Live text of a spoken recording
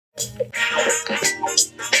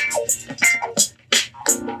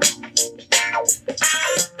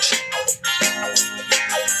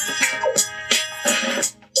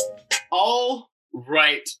All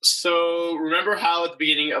right. So remember how at the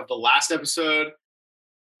beginning of the last episode,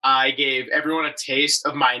 I gave everyone a taste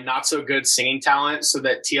of my not so good singing talent so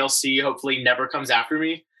that TLC hopefully never comes after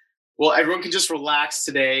me? Well, everyone can just relax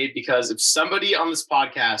today because if somebody on this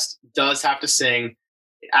podcast does have to sing,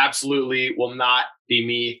 it absolutely will not be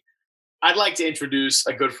me. I'd like to introduce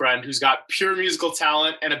a good friend who's got pure musical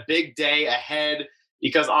talent and a big day ahead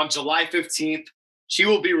because on July 15th, she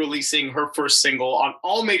will be releasing her first single on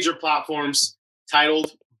all major platforms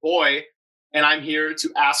titled Boy, and I'm here to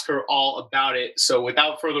ask her all about it. So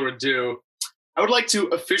without further ado, I would like to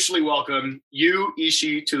officially welcome you,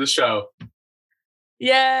 Ishii, to the show.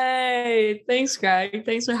 Yay! Thanks, Greg.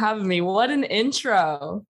 Thanks for having me. What an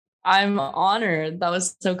intro. I'm honored. That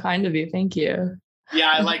was so kind of you. Thank you. Yeah,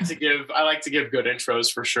 I like to give good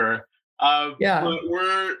intros for sure. Yeah. But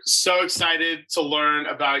we're so excited to learn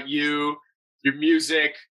about you, your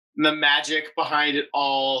music, and the magic behind it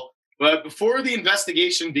all. But before the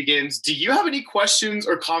investigation begins, do you have any questions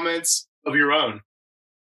or comments of your own?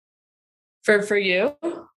 For you?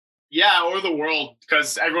 Yeah, or the world,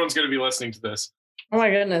 because everyone's going to be listening to this. Oh my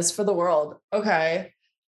goodness, for the world. Okay.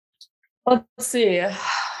 Let's see.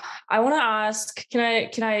 I want to ask, can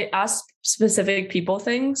I ask specific people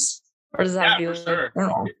things? Or does that for sure.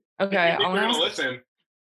 Okay. I want to listen.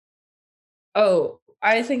 Oh,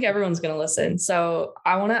 I think everyone's going to listen. So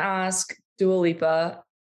I want to ask Dua Lipa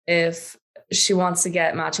if she wants to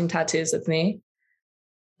get matching tattoos with me.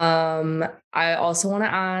 I also want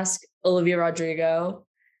to ask Olivia Rodrigo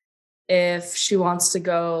if she wants to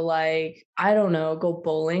go, like, I don't know, go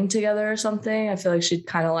bowling together or something. I feel like she'd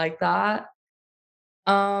kind of like that.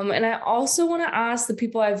 And I also want to ask the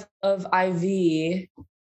people of IV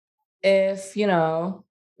if,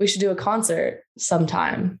 we should do a concert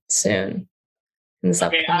sometime soon.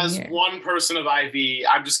 Okay, as one person of IV,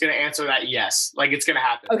 I'm just going to answer that yes. Like, it's going to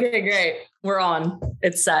happen. Okay, great. We're on.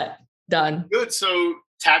 It's set. Done. Good. So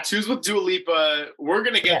tattoos with Dua Lipa. We're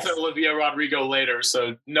going to get to Olivia Rodrigo later,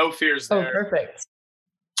 so no fears there. Oh, perfect.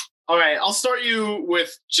 All right, I'll start you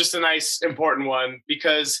with just a nice, important one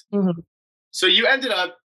because so you ended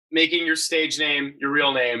up making your stage name your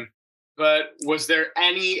real name, but was there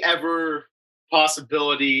any ever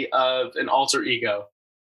possibility of an alter ego?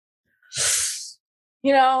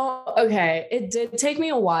 Okay, it did take me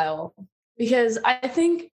a while because I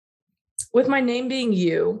think with my name being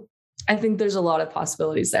you, I think there's a lot of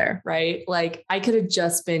possibilities there, right? Like I could have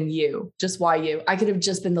just been you, just YU. I could have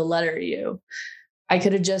just been the letter U. I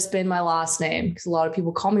could have just been my last name because a lot of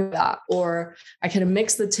people call me that. Or I could have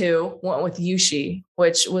mixed the two, went with Ishii,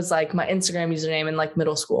 which was like my Instagram username in like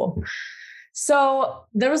middle school. So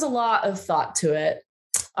there was a lot of thought to it.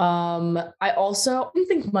 I also didn't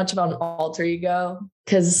think much about an alter ego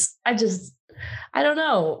because I don't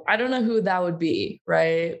know. I don't know who that would be,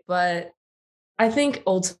 right? But I think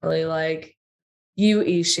ultimately, like you,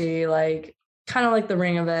 Ishii, like kind of like the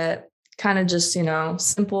ring of it, kind of just,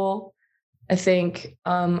 simple. I think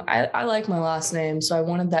I like my last name, so I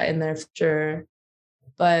wanted that in there for sure.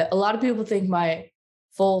 But a lot of people think my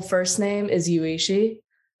full first name is Ishii.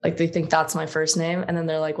 Like they think that's my first name. And then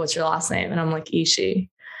they're like, what's your last name? And I'm like, Ishii.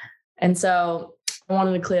 And so I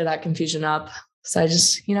wanted to clear that confusion up. So I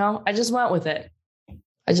just went with it.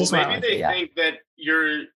 Maybe they think that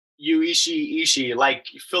you're Ishii, like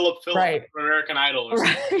Philip right. from American Idol or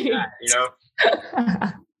something like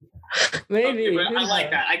that, Maybe. Okay, but I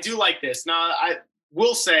like that. I do like this. Now, I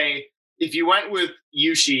will say, if you went with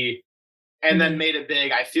Ishii and then made it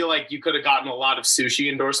big, I feel like you could have gotten a lot of sushi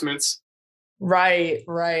endorsements. Right.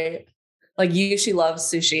 Like Ishii loves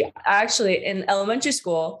sushi. Actually, in elementary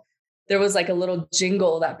school, there was like a little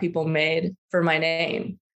jingle that people made for my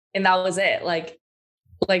name. And that was it. Like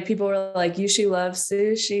people were like, Ishii loves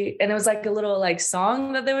sushi. And it was like a little like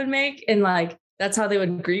song that they would make. And like, that's how they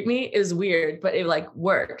would greet me. It was weird, but it like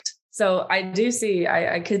worked. So I could see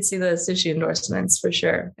the sushi endorsements for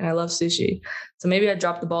sure. And I love sushi. So maybe I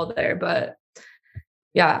dropped the ball there, but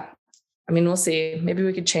yeah, I mean, we'll see. Maybe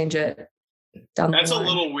we could change it down the line. That's a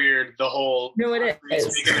little weird. The whole it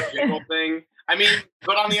is. thing. I mean,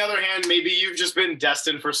 but on the other hand, maybe you've just been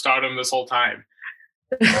destined for stardom this whole time.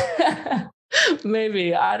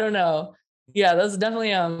 Maybe. I don't know. Yeah, that's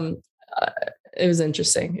definitely, it was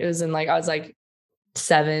interesting. It was I was like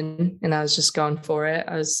 7 and I was just going for it.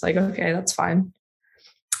 I was like, okay, that's fine.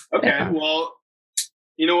 Okay. Yeah. Well,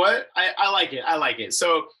 you know what? I like it. I like it.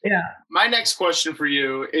 So yeah, my next question for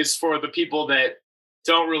you is for the people that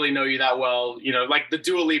don't really know you that well, like the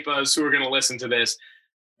Dua Lipas who are going to listen to this.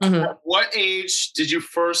 Mhm. At what age did you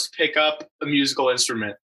first pick up a musical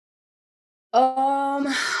instrument? Um,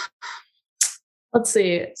 let's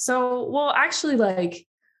see. So, well, actually, like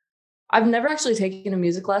I've never actually taken a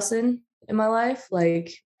music lesson in my life.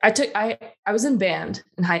 Like I was in band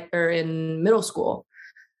in high or in middle school,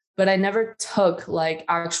 but I never took like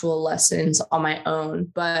actual lessons on my own.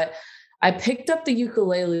 But I picked up the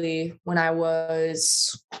ukulele when I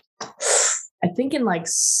was, I think, in like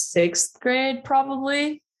sixth grade,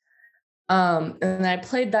 probably. And I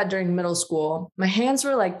played that during middle school. My hands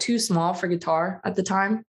were like too small for guitar at the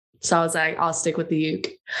time. So I was like, I'll stick with the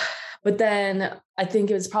uke. But then I think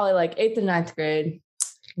it was probably like eighth and ninth grade,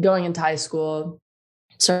 going into high school,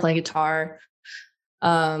 started playing guitar,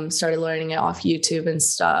 started learning it off YouTube and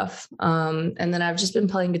stuff. And then I've just been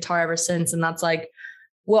playing guitar ever since. And that's like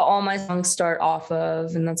what all my songs start off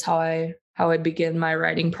of. And that's how I begin my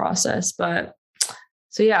writing process. But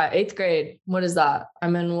so yeah, eighth grade. What is that?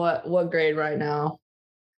 I'm in what grade right now?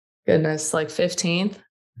 Goodness, like 15th.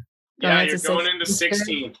 Yeah, you're going into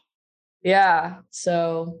 16th. Yeah.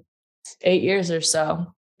 So 8 years or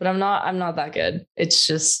so. But I'm not that good. It's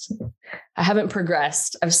just I haven't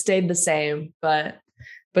progressed. I've stayed the same, but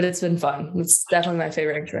it's been fun. It's definitely my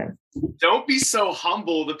favorite instrument. Don't be so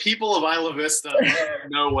humble. The people of Isla Vista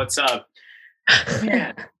know what's up.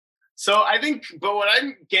 Man. So I think, but what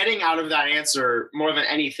I'm getting out of that answer more than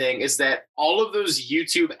anything is that all of those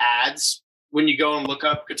YouTube ads, when you go and look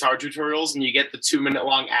up guitar tutorials and you get the 2-minute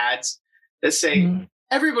long ads that say,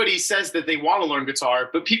 everybody says that they want to learn guitar,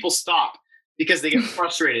 but people stop because they get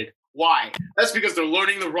frustrated. Why? That's because they're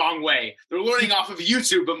learning the wrong way. They're learning off of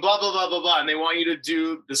YouTube and blah, blah, blah, blah, blah. And they want you to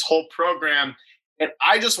do this whole program. And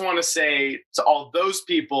I just want to say to all those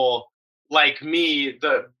people like me,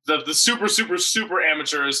 the super, super, super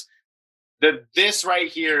amateurs, that this right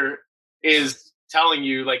here is telling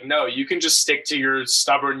you, like, no, you can just stick to your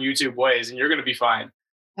stubborn YouTube ways and you're going to be fine.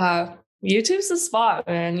 YouTube's the spot,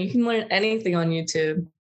 man. You can learn anything on YouTube.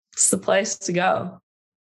 It's the place to go.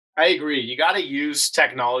 I agree. You got to use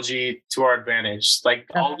technology to our advantage. Like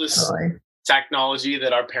all this technology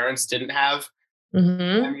that our parents didn't have.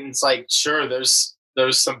 Mm-hmm. I mean, it's like, sure, there's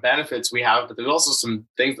some benefits we have, but there's also some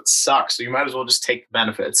things that suck. So you might as well just take the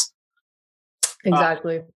benefits.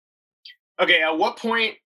 Exactly. Okay, at what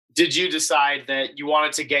point did you decide that you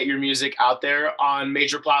wanted to get your music out there on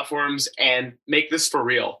major platforms and make this for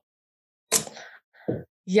real?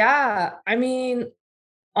 Yeah, I mean,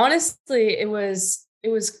 honestly, it was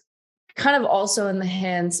kind of also in the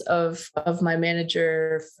hands of my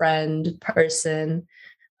manager, friend, person.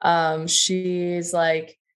 She's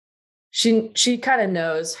like she kind of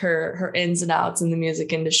knows her ins and outs in the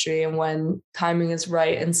music industry and when timing is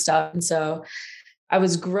right and stuff. And so I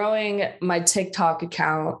was growing my TikTok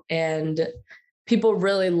account and people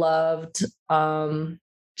really loved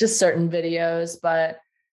just certain videos, but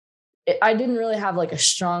I didn't really have like a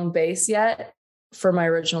strong base yet for my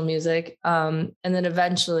original music. And then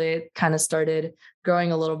eventually it kind of started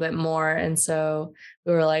growing a little bit more. And so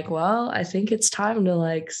we were like, well, I think it's time to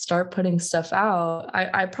like start putting stuff out.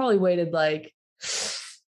 I probably waited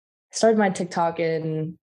started my TikTok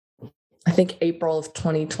in, I think, April of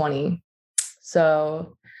 2020.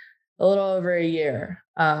 So a little over a year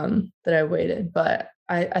that I waited, but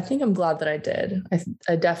I think I'm glad that I did.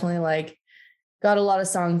 I definitely like got a lot of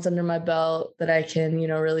songs under my belt that I can,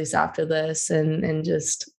 release after this and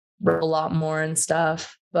just write a lot more and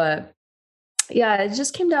stuff. But yeah, it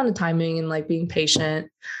just came down to timing and like being patient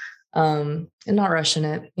and not rushing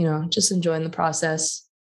it, just enjoying the process.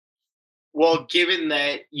 Well, given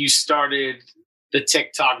that you started the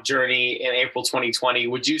TikTok journey in April 2020,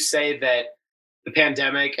 would you say that the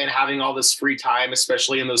pandemic and having all this free time,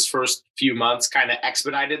 especially in those first few months, kind of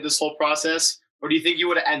expedited this whole process? Or do you think you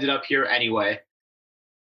would have ended up here anyway?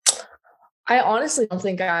 I honestly don't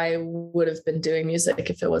think I would have been doing music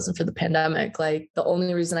if it wasn't for the pandemic. Like the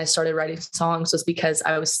only reason I started writing songs was because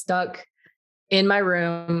I was stuck in my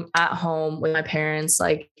room at home with my parents,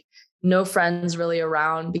 like no friends really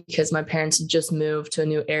around because my parents had just moved to a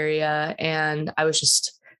new area and I was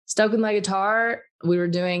just stuck with my guitar. We were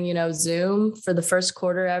doing, Zoom for the first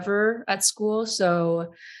quarter ever at school.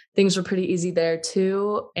 So things were pretty easy there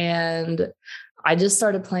too. And I just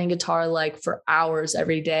started playing guitar like for hours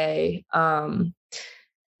every day.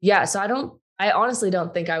 Yeah. So I honestly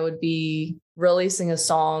don't think I would be releasing a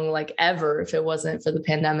song like ever if it wasn't for the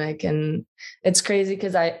pandemic. And it's crazy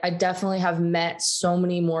because I definitely have met so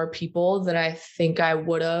many more people than I think I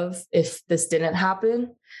would have if this didn't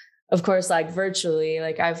happen. Of course, like virtually,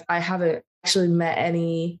 like I haven't actually met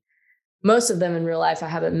most of them in real life I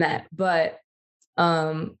haven't met, but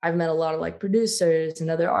I've met a lot of like producers and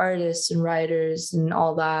other artists and writers and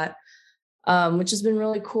all that, which has been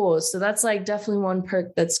really cool. So that's like definitely one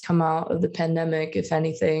perk that's come out of the pandemic, if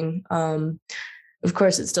anything. Of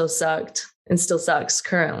course, it still sucked and still sucks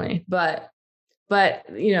currently, but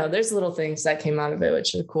there's little things that came out of it,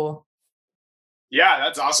 which are cool. Yeah,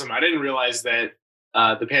 that's awesome. I didn't realize that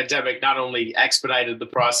the pandemic not only expedited the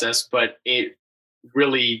process, but it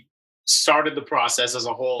really started the process as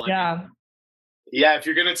a whole. Yeah. Yeah, if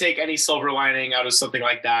you're going to take any silver lining out of something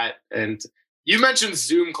like that, and you mentioned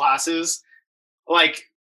Zoom classes, like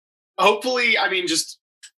hopefully, I mean, just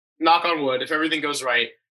knock on wood, if everything goes right,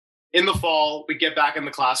 in the fall, we get back in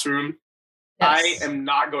the classroom. Yes. I am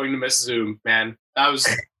not going to miss Zoom, man. That was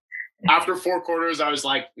after 4 quarters, I was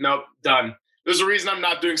like, nope, done. There's a reason I'm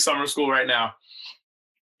not doing summer school right now.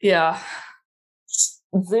 Yeah.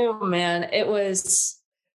 Zoom, man.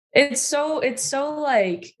 It's so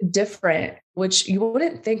like different, which you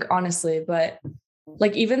wouldn't think honestly, but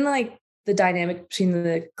like even like the dynamic between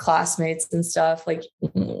the classmates and stuff, like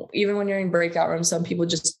even when you're in breakout rooms, some people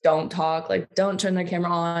just don't talk, like don't turn their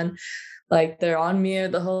camera on, like they're on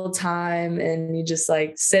mute the whole time, and you just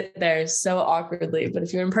like sit there so awkwardly. But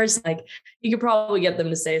if you're in person, like you could probably get them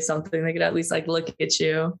to say something. They could at least like look at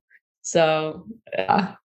you. So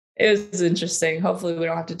yeah, it was interesting. Hopefully we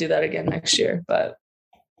don't have to do that again next year, but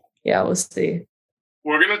yeah, we'll see.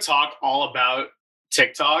 We're going to talk all about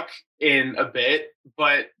TikTok in a bit,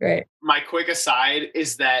 but my quick aside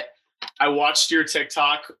is that I watched your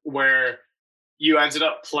TikTok where you ended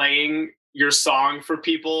up playing your song for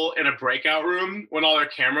people in a breakout room when all their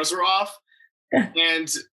cameras were off. And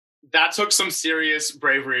that took some serious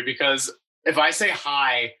bravery, because if I say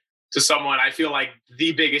hi to someone, I feel like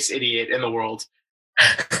the biggest idiot in the world.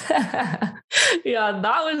 Yeah,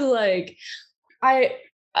 that was like, I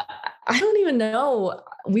don't even know.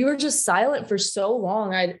 We were just silent for so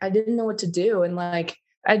long. I didn't know what to do. And like,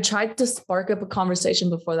 I tried to spark up a conversation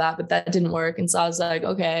before that, but that didn't work. And so I was like,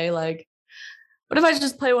 okay, like, what if I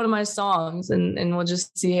just play one of my songs and we'll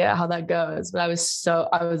just see how that goes? But I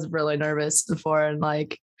was really nervous before. And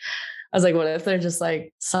like, I was like, what if they're just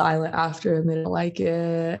like silent after and they don't like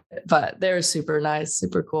it? But they were super nice,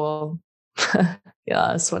 super cool.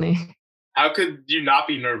 Yeah, it's funny. How could you not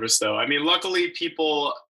be nervous though? I mean, luckily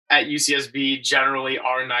people at UCSB generally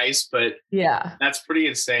are nice, but yeah, that's pretty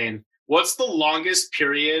insane. What's the longest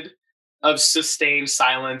period of sustained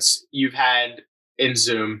silence you've had in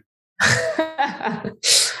Zoom?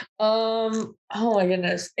 Oh my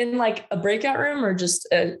goodness. In like a breakout room or just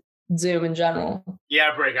a Zoom in general?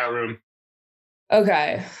 Yeah, breakout room.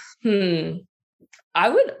 Okay. I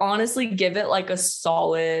would honestly give it like a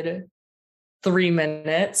solid 3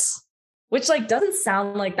 minutes, which like doesn't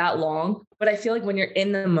sound like that long, but I feel like when you're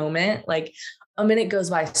in the moment, like a minute goes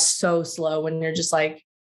by so slow when you're just like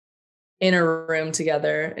in a room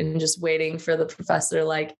together and just waiting for the professor to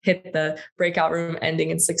like hit the breakout room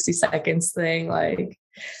ending in 60 seconds thing. Like,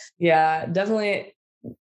 yeah, definitely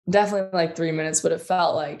like 3 minutes, but it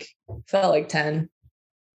felt like 10.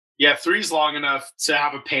 Yeah, 3's long enough to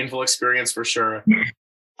have a painful experience for sure.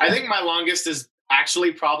 I think my longest is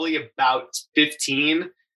actually probably about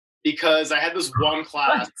 15, because I had this one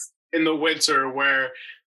class in the winter where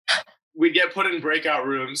we'd get put in breakout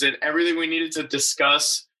rooms and everything we needed to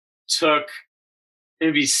discuss took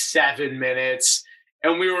maybe 7 minutes,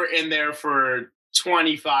 and we were in there for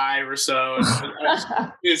 25 or so.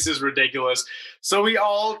 This is ridiculous. So we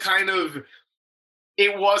all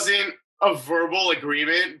it wasn't a verbal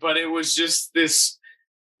agreement, but it was just this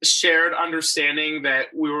shared understanding that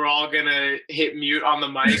we were all going to hit mute on the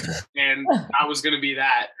mic, and I was going to be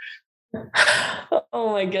that.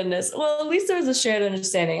 Oh my goodness. Well, at least there was a shared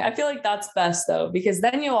understanding. I feel like that's best though, because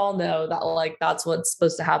then you all know that like that's what's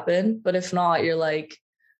supposed to happen. But if not, you're like,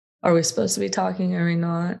 are we supposed to be talking? Are we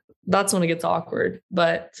not? That's when it gets awkward.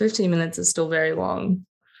 But 15 minutes is still very long.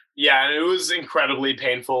 Yeah, and it was incredibly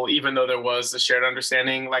painful, even though there was a shared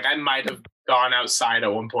understanding. Like I might have gone outside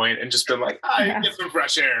at one point and just been like, get some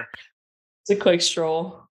fresh air. It's a quick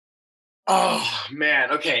stroll. Oh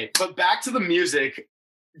man. Okay. But back to the music.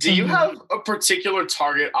 Do you have a particular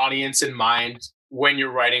target audience in mind when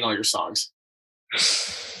you're writing all your songs?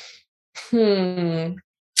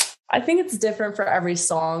 I think it's different for every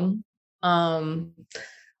song.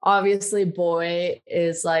 Obviously, Boy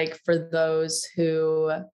is like for those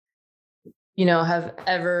who, have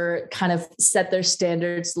ever kind of set their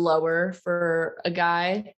standards lower for a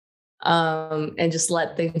guy, and just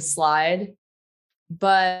let things slide.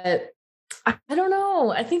 But I don't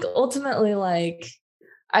know. I think ultimately, like,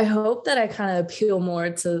 I hope that I kind of appeal more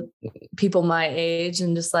to people my age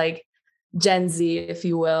and just like Gen Z, if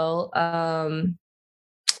you will.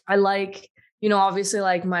 I like, obviously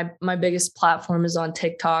like my biggest platform is on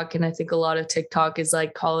TikTok. And I think a lot of TikTok is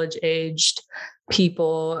like college aged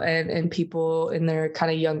people and people in their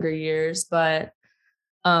kind of younger years. But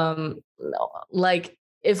like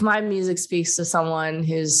if my music speaks to someone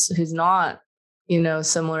who's not,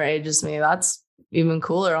 similar age as me, that's even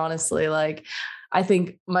cooler, honestly. Like I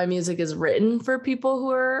think my music is written for people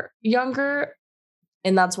who are younger.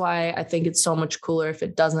 And that's why I think it's so much cooler if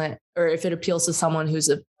it doesn't, or if it appeals to someone who's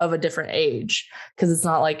of a different age, because it's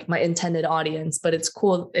not like my intended audience, but it's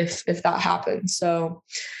cool if that happens. So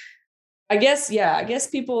I guess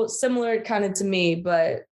people similar kind of to me,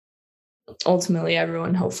 but ultimately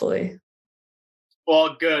everyone, hopefully.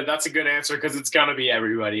 Well, good. That's a good answer because it's gonna be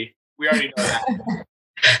everybody. We already know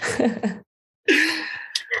that.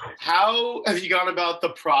 How have you gone about the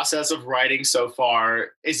process of writing so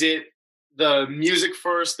far? Is it the music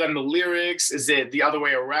first, then the lyrics? Is it the other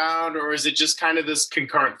way around, or is it just kind of this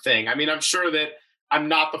concurrent thing? I mean, I'm sure that I'm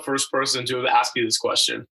not the first person to have asked you this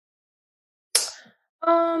question.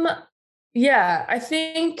 Yeah, I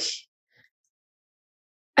think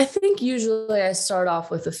usually I start off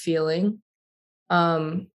with a feeling.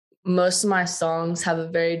 Um, Most of my songs have a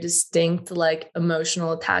very distinct like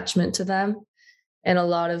emotional attachment to them. And a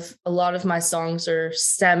lot of my songs are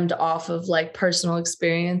stemmed off of like personal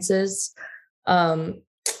experiences. Um,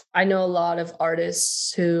 I know a lot of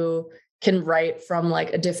artists who can write from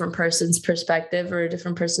like a different person's perspective or a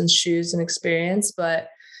different person's shoes and experience, but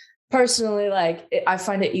personally, like I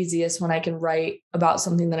find it easiest when I can write about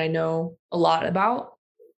something that I know a lot about.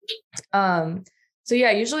 So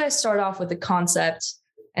yeah, usually I start off with a concept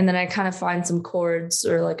and then I kind of find some chords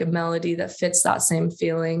or like a melody that fits that same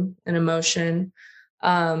feeling and emotion.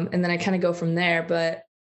 And then I kind of go from there. But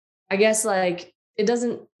I guess like it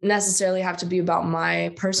doesn't necessarily have to be about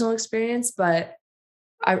my personal experience, but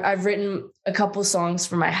I've written a couple songs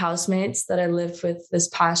for my housemates that I lived with this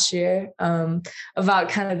past year, about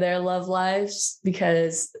kind of their love lives,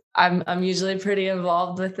 because I'm usually pretty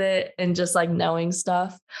involved with it and just like knowing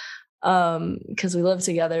stuff, because we live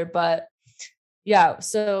together. But yeah,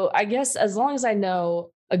 so I guess as long as I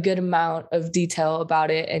know a good amount of detail about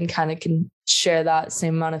it and kind of can share that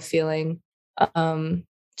same amount of feeling,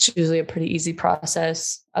 it's usually a pretty easy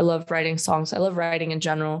process. I love writing songs. I love writing in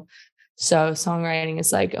general. So songwriting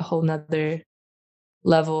is like a whole nother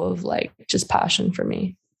level of like just passion for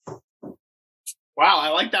me. Wow, I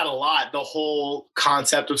like that a lot. The whole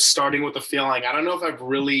concept of starting with a feeling. I don't know if I've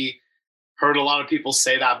really heard a lot of people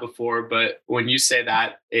say that before, but when you say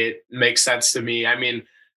that, it makes sense to me. I mean,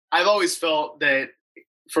 I've always felt that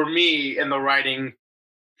for me in the writing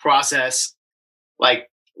process, like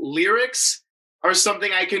lyrics are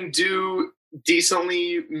something I can do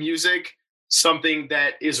decently, music, something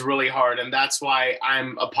that is really hard. And that's why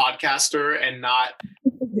I'm a podcaster and not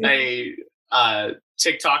a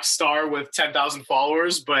TikTok star with 10,000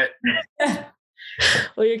 followers. But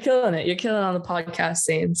Well, you're killing it. You're killing on the podcast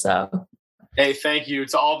scene. So hey, thank you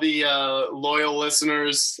to all the loyal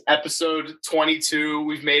listeners. Episode 22,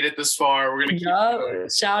 we've made it this far. We're going to keep going.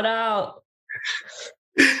 Shout out.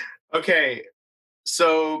 Okay,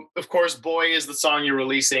 so of course, Boy is the song you're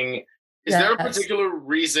releasing. Is there a particular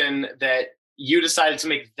reason that you decided to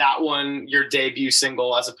make that one your debut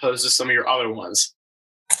single as opposed to some of your other ones?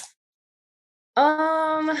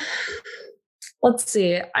 Let's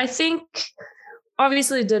see. I think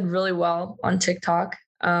obviously it did really well on TikTok.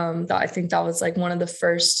 I think that was like one of the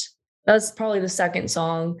first, that was probably the second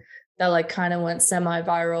song that like kind of went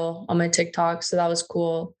semi-viral on my TikTok. So that was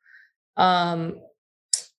cool.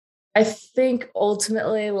 I think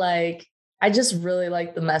ultimately, like, I just really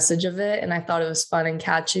liked the message of it and I thought it was fun and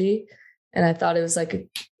catchy. And I thought it was like,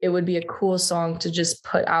 it would be a cool song to just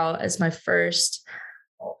put out as my first,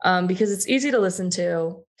 because it's easy to listen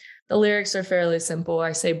to. The lyrics are fairly simple.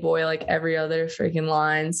 I say boy like every other freaking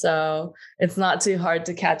line. So it's not too hard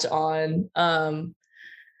to catch on.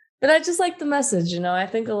 But I just like the message, I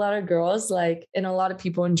think a lot of girls like, and a lot of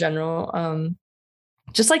people in general,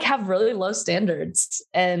 just like have really low standards.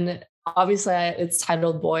 And obviously it's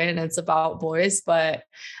titled Boy and it's about boys, but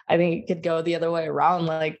I think it could go the other way around.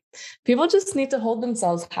 Like people just need to hold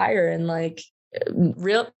themselves higher and like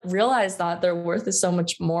realize that their worth is so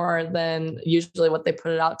much more than usually what they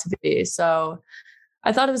put it out to be. So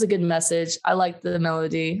I thought it was a good message. I liked the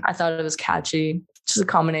melody. I thought it was catchy. Just a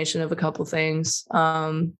combination of a couple things.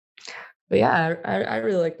 But yeah, I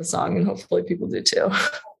really like the song and hopefully people do too.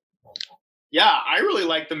 Yeah, I really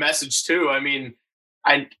like the message too.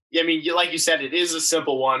 Like you said, it is a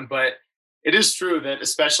simple one, but it is true that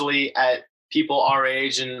especially at people our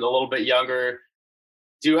age and a little bit younger,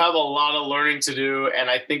 do have a lot of learning to do. And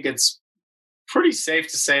I think it's pretty safe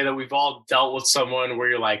to say that we've all dealt with someone where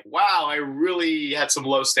you're like, wow, I really had some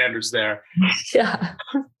low standards there. Yeah.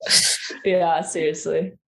 Yeah,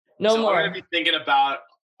 seriously. No So more. I'm going to be thinking about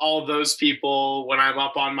all those people when I'm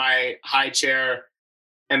up on my high chair,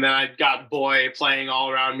 and then I've got Boy playing all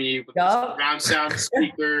around me with the surround sound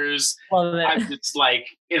speakers. Love it. I'm just like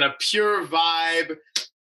in a pure vibe.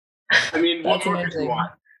 I mean, what more could you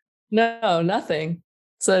want? No, nothing.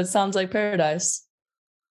 So it sounds like paradise.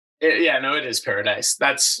 It is paradise.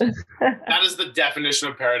 That is the definition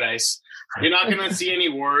of paradise. You're not going to see any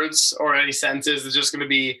words or any sentences. It's just going to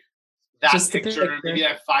be that just picture, maybe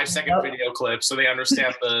a 5-second video clip so they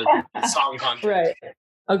understand the song content. Right.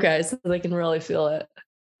 Okay, so they can really feel it.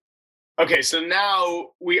 Okay, so now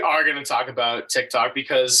we are going to talk about TikTok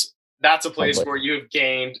because that's a place where you've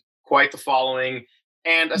gained quite the following.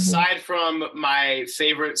 And aside from my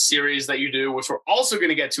favorite series that you do, which we're also going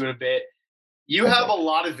to get to in a bit, you have a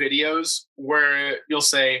lot of videos where you'll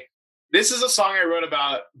say, this is a song I wrote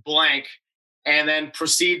about blank, and then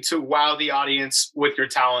proceed to wow the audience with your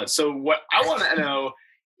talent. So what I want to know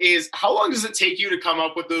is, how long does it take you to come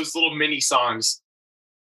up with those little mini songs?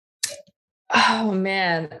 Oh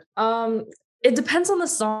man. It depends on the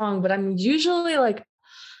song, but I'm usually like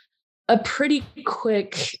a pretty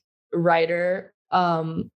quick writer.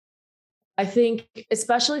 I think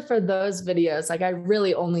especially for those videos, like I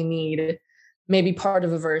really only need maybe part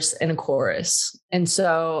of a verse and a chorus. And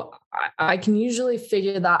so I can usually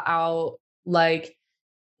figure that out, like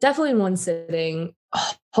definitely in one sitting,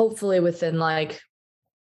 hopefully within like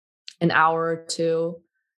an hour or two.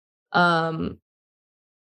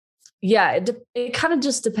 Yeah, it kind of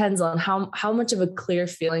just depends on how much of a clear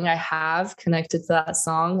feeling I have connected to that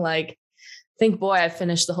song. Like, I think, Boy, I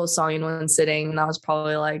finished the whole song in one sitting, and that was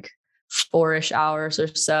probably like 4-ish hours or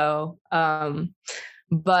so.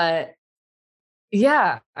 But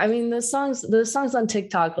yeah, I mean, the songs on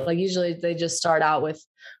TikTok, like usually they just start out with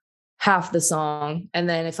half the song, and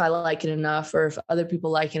then if I like it enough, or if other people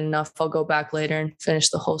like it enough, I'll go back later and finish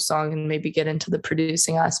the whole song and maybe get into the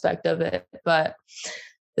producing aspect of it. But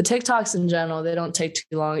the TikToks in general, they don't take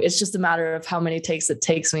too long. It's just a matter of how many takes it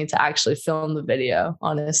takes me to actually film the video,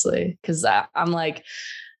 honestly. Because I'm like,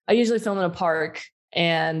 I usually film in a park,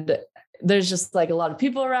 and there's just like a lot of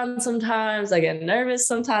people around sometimes. I get nervous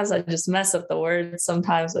sometimes. I just mess up the words.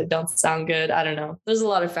 Sometimes they don't sound good. I don't know. There's a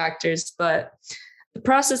lot of factors, but the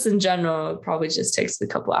process in general probably just takes a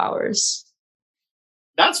couple hours.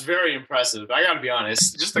 That's very impressive. I got to be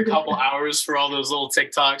honest. Just a couple hours for all those little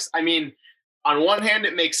TikToks. I mean, on one hand,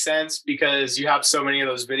 it makes sense because you have so many of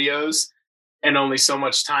those videos and only so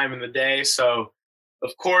much time in the day. So,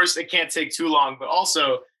 of course, it can't take too long. But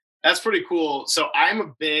also, that's pretty cool. So I'm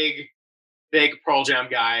a big Pearl Jam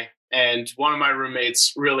guy. And one of my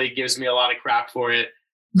roommates really gives me a lot of crap for it.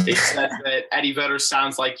 They said that Eddie Vedder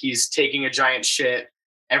sounds like he's taking a giant shit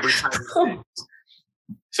every time he sings.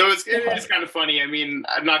 So it is kind of funny. I mean,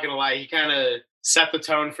 I'm not going to lie. He kind of set the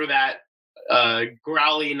tone for that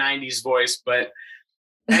growly 90s voice. But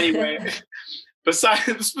anyway, beside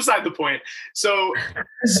the point. So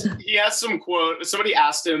he has some quote. Somebody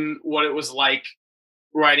asked him what it was like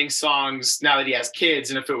writing songs now that he has kids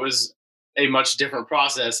and if it was a much different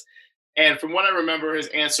process. And from what I remember, his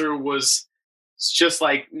answer was just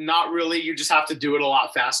like, not really. You just have to do it a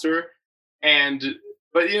lot faster.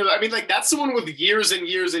 But I mean, like, that's someone with years and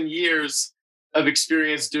years and years of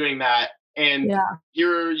experience doing that. And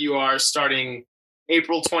here you are starting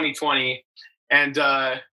April 2020. And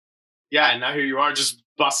now here you are just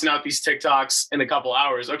busting out these TikToks in a couple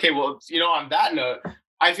hours. Okay, well, on that note,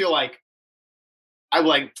 I feel like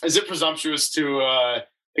is it presumptuous to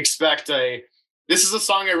expect this is a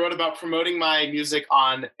song I wrote about promoting my music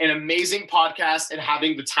on an amazing podcast and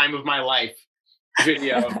having the time of my life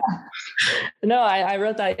video? No, I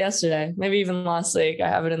wrote that yesterday, maybe even last week. I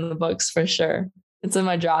have it in the books for sure. It's in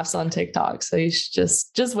my drafts on TikTok. So you should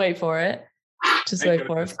just wait for it. Just wait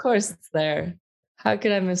for it. Of course it's there. How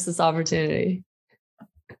could I miss this opportunity?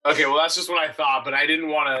 Okay, well, that's just what I thought, but I didn't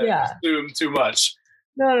want to assume too much.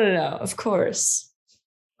 No, of course.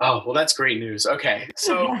 Oh, well, that's great news. Okay,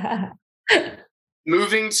 so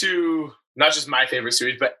moving to not just my favorite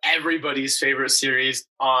series, but everybody's favorite series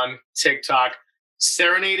on TikTok,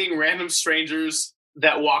 serenading random strangers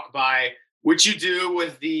that walk by, which you do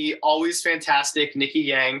with the always fantastic Nikki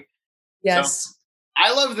Yang. Yes. So,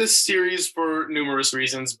 I love this series for numerous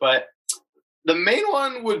reasons, but the main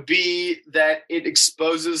one would be that it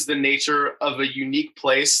exposes the nature of a unique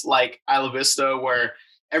place like Isla Vista, where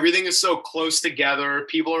everything is so close together.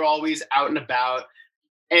 People are always out and about,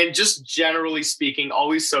 and just generally speaking,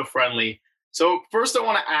 always so friendly. So first I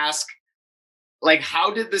want to ask, like,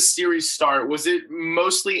 how did this series start? Was it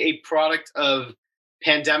mostly a product of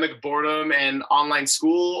pandemic boredom and online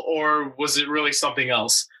school, or was it really something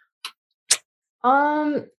else?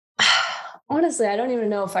 Um, honestly, I don't even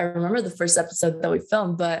know if I remember the first episode that we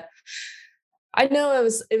filmed, but I know it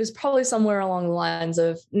was probably somewhere along the lines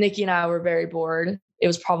of Nikki and I were very bored. It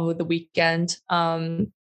was probably the weekend. I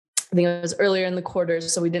think it was earlier in the quarter,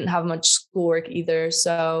 so we didn't have much schoolwork either.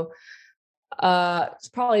 So it's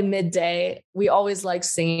probably midday. We always like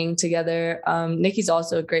singing together. Nikki's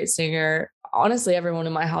also a great singer. Honestly, everyone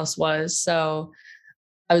in my house was. So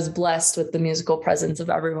I was blessed with the musical presence of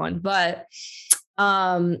everyone. But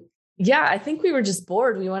yeah, I think we were just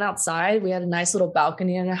bored. We went outside. We had a nice little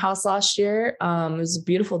balcony in our house last year. It was a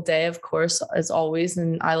beautiful day, of course, as always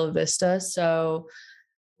in Isla Vista. So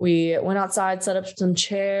we went outside, set up some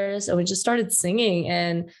chairs, and we just started singing.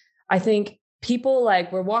 And I think people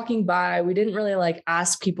like were walking by. We didn't really like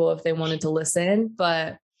ask people if they wanted to listen,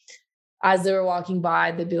 but as they were walking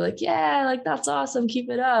by, they'd be like, yeah, like that's awesome.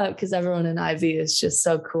 Keep it up. Cause everyone in Ivy is just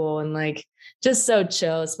so cool and like just so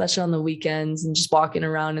chill, especially on the weekends and just walking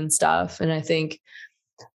around and stuff. And I think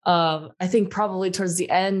probably towards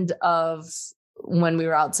the end of when we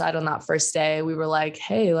were outside on that first day, we were like,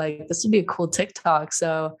 hey, like this would be a cool TikTok.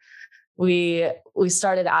 So we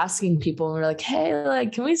started asking people and we're like, hey,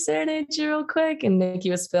 like, can we serenade you real quick? And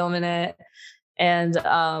Nikki was filming it. And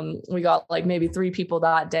we got like maybe 3 people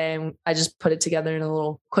that day. And I just put it together in a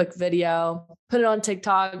little quick video, put it on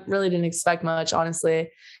TikTok, really didn't expect much, honestly.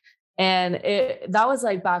 And that was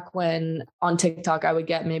like back when on TikTok, I would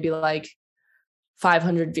get maybe like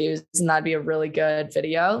 500 views and that'd be a really good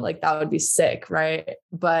video. Like that would be sick. Right.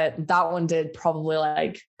 But that one did probably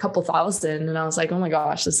like a couple thousand. And I was like, oh my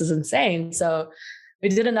gosh, this is insane. So we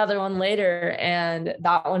did another one later and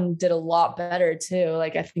that one did a lot better too.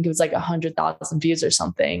 Like, I think it was like 100,000 views or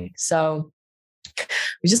something. So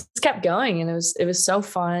we just kept going and it was so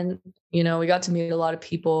fun. You know, we got to meet a lot of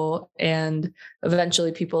people and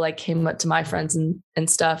eventually people like came up to my friends and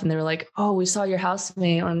stuff. And they were like, oh, we saw your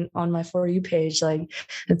housemate on my For You page. Like,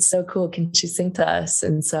 it's so cool. Can she sing to us?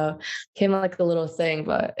 And so it came like a little thing,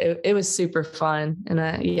 but it was super fun. And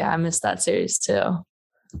I missed that series too.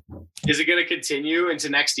 Is it going to continue into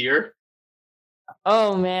next year?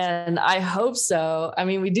 Oh man, I hope so. I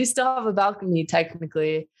mean, we do still have a balcony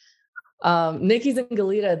technically. Nikki's in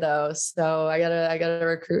Goleta though, so I gotta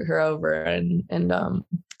recruit her over and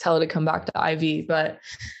tell her to come back to Ivy. But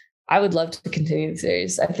I would love to continue the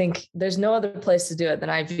series. I think there's no other place to do it than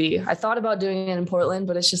Ivy. I thought about doing it in Portland,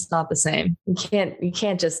 but it's just not the same. You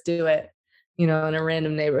can't just do it, you know, in a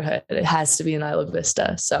random neighborhood. It has to be in Isla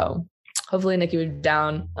Vista. So hopefully Nikki would be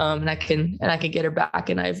down, and I can get her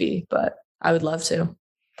back in Ivy. But I would love to.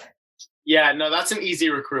 Yeah, no, that's an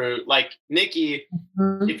easy recruit. Like Nikki,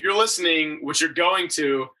 if you're listening, which you're going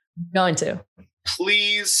to,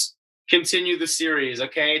 please continue the series.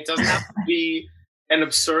 Okay, it doesn't have to be an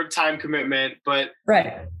absurd time commitment, but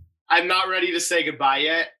right. I'm not ready to say goodbye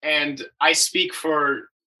yet, and I speak for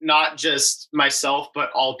not just myself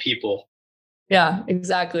but all people. Yeah,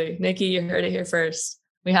 exactly, Nikki. You heard it here first.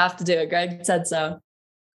 We have to do it. Greg said so.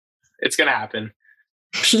 It's gonna happen.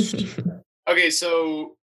 Okay,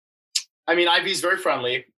 so. I mean, Ivy's very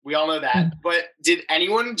friendly. We all know that. But did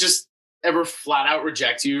anyone just ever flat out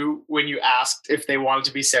reject you when you asked if they wanted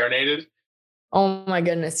to be serenaded? Oh my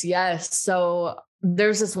goodness, yes. So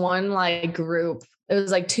there's this one like group. It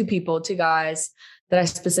was like 2 guys that I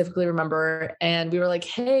specifically remember. And we were like,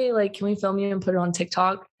 hey, like, can we film you and put it on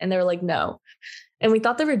TikTok? And they were like, no. And we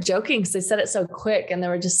thought they were joking because they said it so quick and they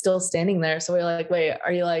were just still standing there. So we were like, wait,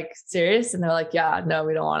 are you like serious? And they're like, yeah, no,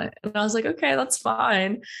 we don't want it. And I was like, okay, that's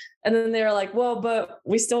fine. And then they were like, well, but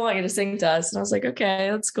we still want you to sing to us. And I was like, okay,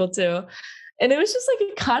 that's cool too. And it was just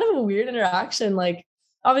like a kind of a weird interaction. Like,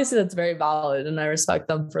 obviously that's very valid and I respect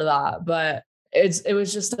them for that. But it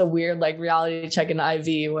was just a weird like reality check in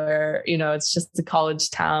Ivy where, you know, it's just a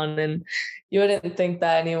college town and you wouldn't think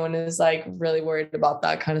that anyone is like really worried about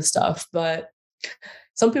that kind of stuff. But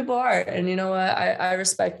some people are, and you know what? I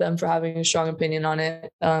respect them for having a strong opinion on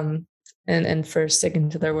it, and for sticking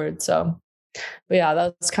to their word. So, but yeah,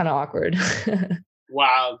 that's kind of awkward.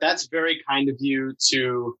 Wow, that's very kind of you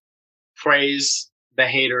to praise the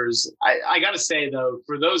haters. I gotta say though,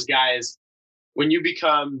 for those guys, when you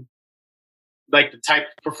become like the type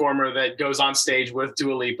of performer that goes on stage with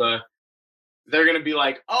Dua Lipa, they're gonna be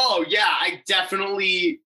like, "Oh yeah, I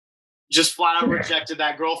definitely just flat out rejected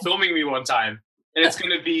that girl filming me one time." And it's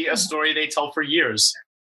going to be a story they tell for years.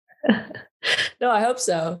 No, I hope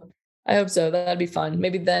so. That'd be fun.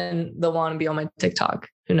 Maybe then they'll want to be on my TikTok.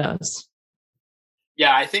 Who knows?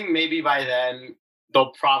 Yeah, I think maybe by then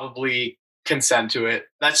they'll probably consent to it.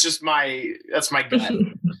 That's my gut.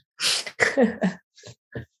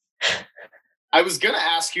 I was gonna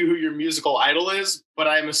ask you who your musical idol is, but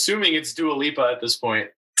I'm assuming it's Dua Lipa at this point.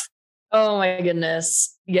 Oh my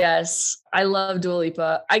goodness. Yes. I love Dua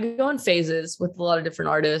Lipa. I go in phases with a lot of different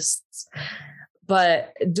artists,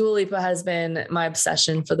 but Dua Lipa has been my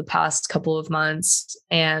obsession for the past couple of months.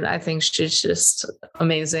 And I think she's just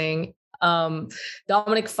amazing.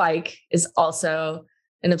 Dominic Fike is also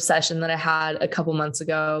an obsession that I had a couple months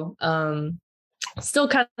ago. Still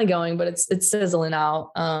kind of going, but it's sizzling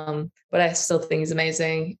out. But I still think he's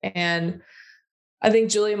amazing. And I think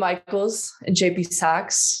Julia Michaels and JP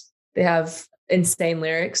Sachs, they have insane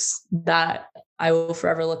lyrics that I will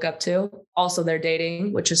forever look up to. Also, they're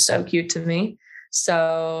dating, which is so cute to me.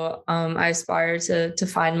 So I aspire to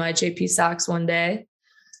find my JP Sachs one day.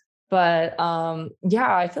 But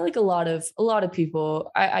yeah, I feel like a lot of people,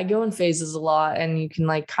 I go in phases a lot, and you can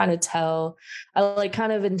like kind of tell. I like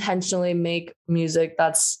kind of intentionally make music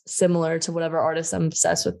that's similar to whatever artist I'm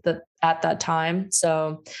obsessed with at that time.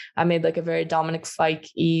 So I made like a very Dominic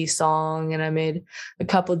Fike-y song, and I made a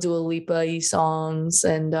couple Dua Lipa-y songs,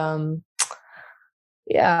 and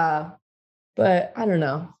yeah, but I don't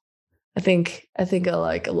know. I think I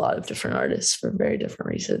like a lot of different artists for very different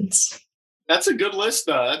reasons. That's a good list,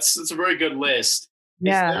 though. That's a very good list.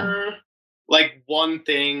 Yeah. Is there like one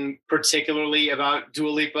thing particularly about Dua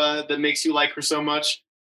Lipa that makes you like her so much?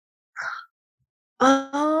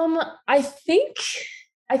 I think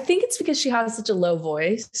it's because she has such a low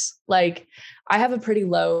voice. Like I have a pretty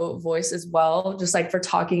low voice as well, just like for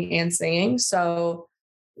talking and singing. So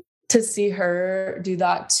to see her do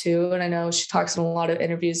that too. And I know she talks in a lot of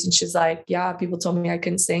interviews and she's like, yeah, people told me I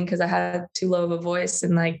couldn't sing because I had too low of a voice.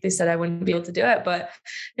 And like, they said I wouldn't be able to do it, but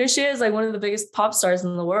here she is, like one of the biggest pop stars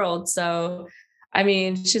in the world. So, I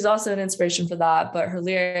mean, she's also an inspiration for that, but her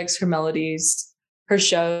lyrics, her melodies, her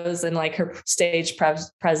shows, and like her stage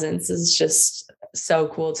presence is just so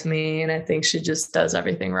cool to me. And I think she just does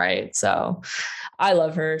everything right. So I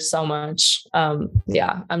love her so much.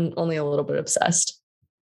 Yeah, I'm only a little bit obsessed.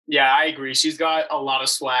 Yeah, I agree. She's got a lot of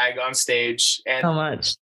swag on stage. And so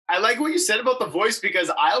much. I like what you said about the voice, because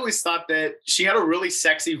I always thought that she had a really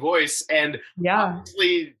sexy voice. And yeah,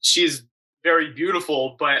 obviously she's very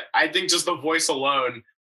beautiful, but I think just the voice alone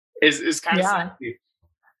is kind of sexy.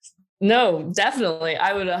 No, definitely.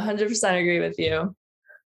 I would 100% agree with you.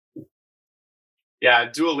 Yeah,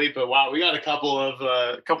 Dua Lipa. Wow, we got a couple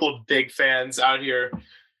of big fans out here.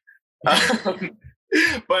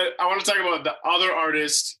 But I want to talk about the other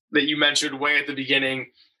artist that you mentioned way at the beginning,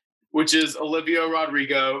 which is Olivia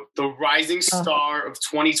Rodrigo, the rising star of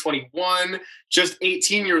 2021, just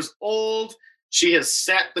 18 years old. She has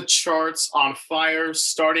set the charts on fire,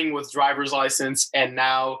 starting with Driver's License and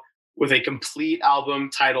now with a complete album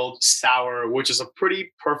titled Sour, which is a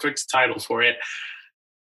pretty perfect title for it.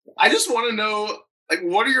 I just want to know, like,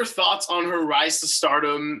 what are your thoughts on her rise to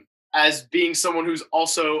stardom as being someone who's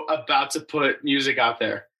also about to put music out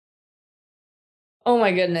there? Oh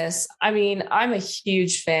my goodness. I mean, I'm a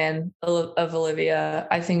huge fan of Olivia.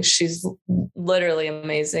 I think she's literally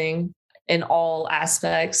amazing in all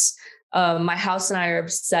aspects. My house and I are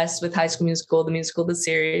obsessed with High School Musical, the musical, the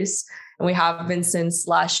series, and we have been since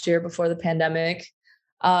last year before the pandemic.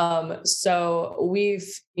 So we've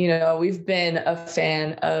been a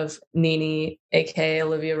fan of Nene, aka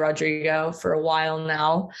Olivia Rodrigo, for a while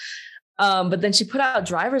now. But then she put out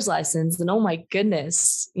Driver's License, and oh my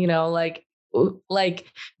goodness,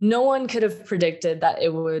 like no one could have predicted that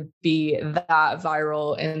it would be that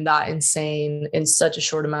viral and that insane in such a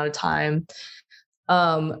short amount of time.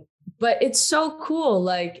 But it's so cool.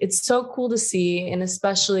 Like, it's so cool to see. And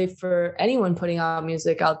especially for anyone putting out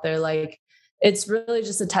music out there, like, it's really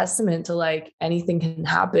just a testament to like anything can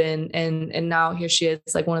happen. And now here she is,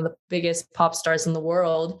 like one of the biggest pop stars in the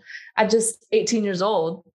world at just 18 years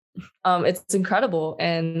old. It's incredible.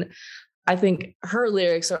 And I think her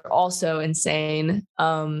lyrics are also insane.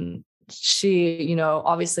 She,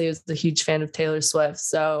 obviously is a huge fan of Taylor Swift.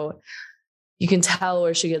 So you can tell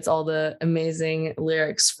where she gets all the amazing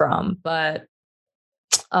lyrics from. But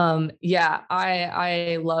yeah,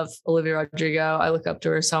 I love Olivia Rodrigo. I look up to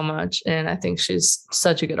her so much, and I think she's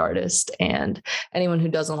such a good artist. And anyone who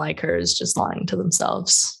doesn't like her is just lying to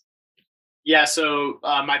themselves. Yeah, so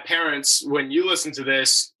my parents, when you listen to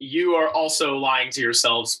this, you are also lying to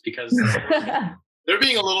yourselves, because they're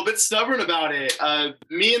being a little bit stubborn about it.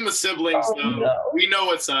 Me and the siblings, we know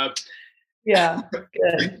what's up. Yeah,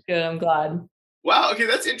 good. I'm glad. Wow, okay,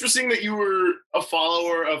 that's interesting that you were a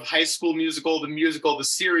follower of High School Musical, the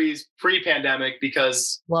series, pre-pandemic,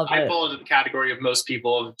 because I fall into the category of most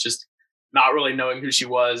people of just not really knowing who she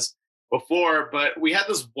was. before, but we had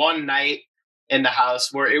this one night in the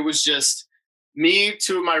house where it was just me,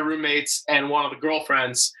 two of my roommates, and one of the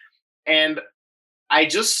girlfriends. And I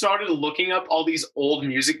just started looking up all these old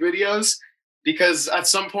music videos because at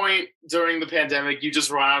some point during the pandemic, you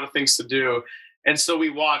just run out of things to do. And so we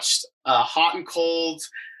watched Hot and Cold,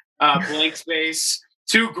 Blank Space,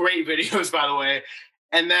 two great videos, by the way.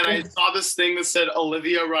 And then I saw this thing that said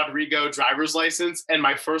Olivia Rodrigo driver's license. And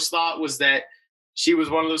my first thought was that she was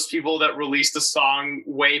one of those people that released a song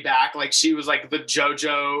way back. Like she was like the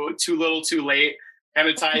JoJo Too Little Too Late kind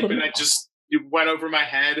of type. And it went over my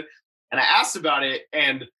head. And I asked about it.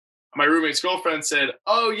 And my roommate's girlfriend said,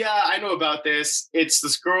 "Oh yeah, I know about this. It's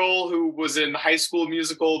this girl who was in High School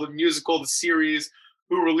Musical, the series,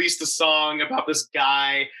 who released a song about this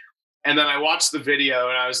guy." And then I watched the video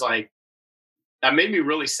and I was like, that made me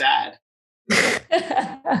really sad.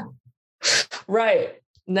 Right.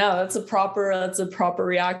 No, that's a proper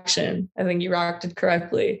reaction. I think you reacted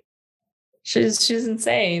correctly. She's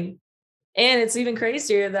insane. And it's even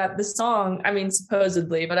crazier that the song, I mean,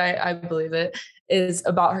 supposedly, but I believe it, is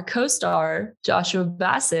about her co-star, Joshua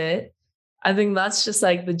Bassett. I think that's just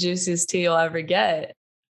like the juiciest tea you'll ever get.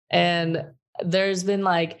 And there's been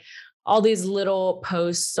like all these little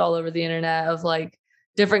posts all over the internet of like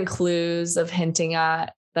different clues of hinting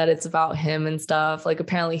at that it's about him and stuff. Like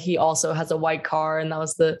apparently he also has a white car and that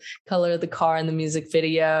was the color of the car in the music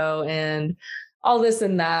video and all this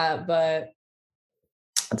and that. But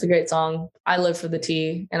it's a great song. I live for the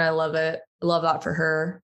tea and I love it. I love that for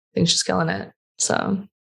her. I think she's killing it. So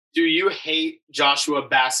do you hate Joshua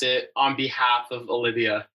Bassett on behalf of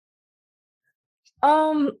Olivia?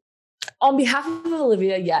 On behalf of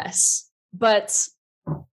Olivia, yes. But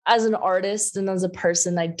as an artist and as a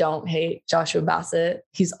person, I don't hate Joshua Bassett.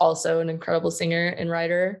 He's also an incredible singer and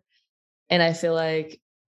writer. And I feel like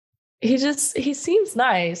he seems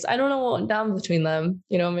nice. I don't know what went down between them.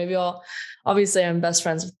 You know, maybe obviously I'm best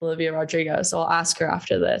friends with Olivia Rodrigo, so I'll ask her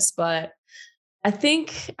after this. But I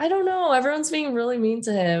don't know, everyone's being really mean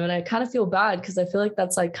to him. And I kind of feel bad because I feel like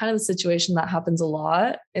that's like kind of a situation that happens a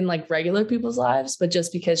lot in like regular people's lives. But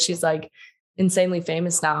just because she's like insanely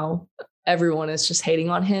famous now, everyone is just hating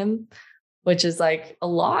on him, which is like a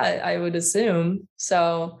lot, I would assume.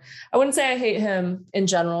 So I wouldn't say I hate him in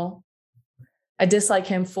general. I dislike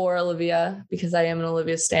him for Olivia because I am an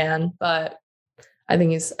Olivia stan, but I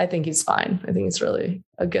think he's fine. I think he's really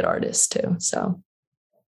a good artist too. So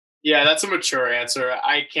yeah, that's a mature answer.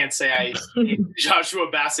 I can't say I hate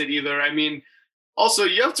Joshua Bassett either. I mean, also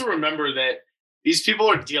you have to remember that these people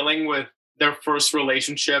are dealing with their first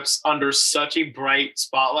relationships under such a bright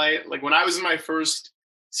spotlight. Like when I was in my first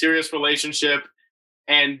serious relationship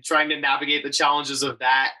and trying to navigate the challenges of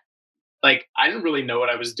that, like I didn't really know what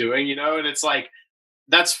I was doing, you know? And it's like,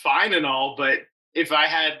 that's fine and all, but if I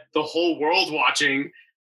had the whole world watching,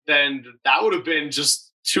 then that would have been just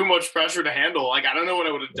too much pressure to handle. Like, I don't know what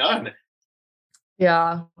I would have done.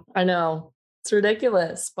 Yeah, I know. It's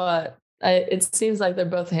ridiculous, but it seems like they're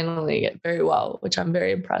both handling it very well, which I'm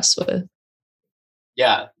very impressed with.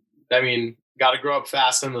 Yeah. I mean, got to grow up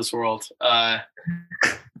fast in this world. Can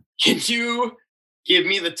you give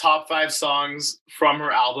me the top 5 songs from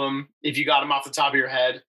her album, if you got them off the top of your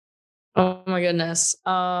head? Oh my goodness.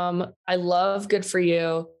 I love Good For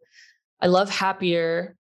You. I love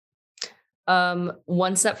Happier.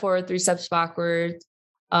 One Step Forward, Three Steps Backward.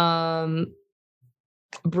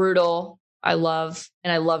 Brutal. I love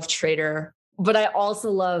Traitor. But I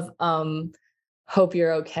also love Hope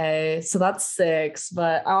You're Okay. So that's 6.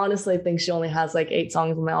 But I honestly think she only has like 8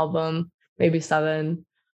 songs on the album, maybe 7.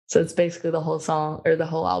 So it's basically the whole song or the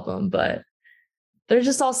whole album. But they're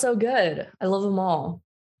just all so good. I love them all.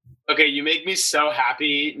 Okay, you make me so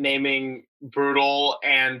happy naming Brutal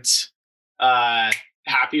and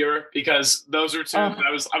Happier, because those are two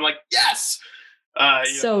that I'm like, yes!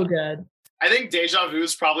 So good. I think Deja Vu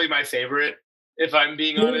is probably my favorite, if I'm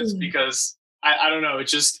being honest, because I don't know.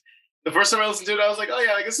 It's just the first time I listened to it, I was like, oh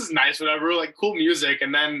yeah, like, this is nice, whatever, like cool music.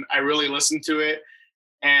 And then I really listened to it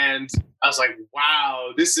and I was like,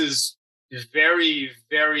 wow, this is very,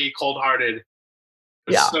 very cold-hearted.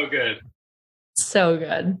 It's so good. So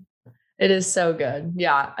good. It is so good.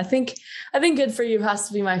 Yeah. I think Good For You has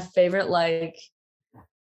to be my favorite. Like,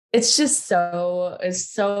 it's so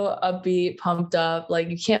upbeat, pumped up. Like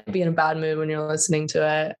you can't be in a bad mood when you're listening to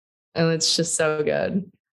it. And it's just so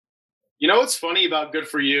good. You know, what's funny about Good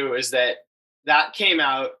For You is that came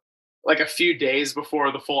out like a few days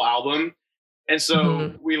before the full album. And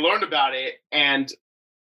so we learned about it, and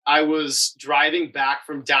I was driving back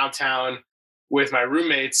from downtown with my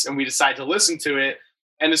roommates and we decided to listen to it.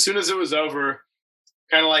 And as soon as it was over,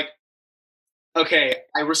 kind of like Okay,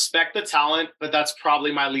 I respect the talent, but that's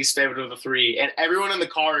probably my least favorite of the three. And everyone in the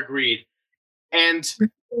car agreed. And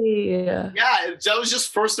Yeah. yeah, that was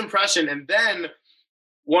just first impression. And then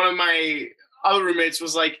one of my other roommates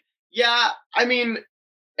was like, yeah, I mean,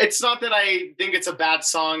 it's not that I think it's a bad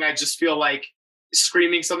song. I just feel like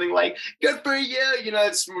screaming something like, good for you.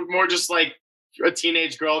 It's more just like a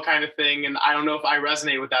teenage girl kind of thing. And I don't know if I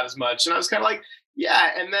resonate with that as much. And I was kind of like,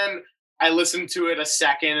 yeah. And then I listened to it a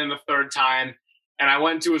second and a third time. And I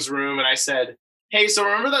went to his room and I said, hey, so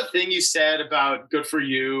remember that thing you said about good for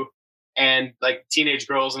you and like teenage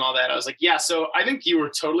girls and all that? I was like, yeah, so I think you were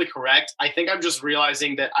totally correct. I think I'm just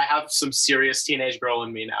realizing that I have some serious teenage girl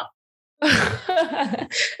in me now.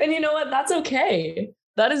 And you know what? That's okay.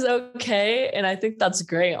 That is okay. And I think that's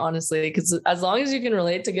great, honestly, because as long as you can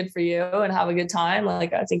relate to good for you and have a good time,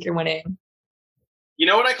 like I think you're winning. You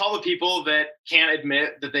know what I call the people that can't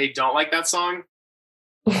admit that they don't like that song?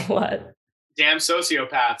 What? Damn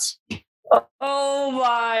sociopaths. Oh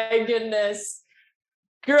my goodness.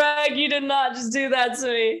 Greg, you did not just do that to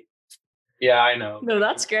me. Yeah, I know. No,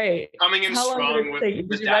 that's great. Coming in strong with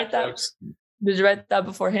did you write that? jokes. Did you write that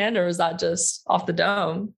beforehand or was that just off the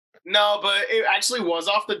dome? No, but it actually was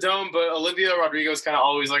off the dome, but Olivia Rodrigo is kind of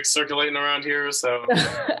always like circulating around here. So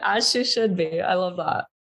as she should be. I love that.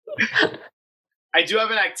 I do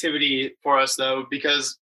have an activity for us though,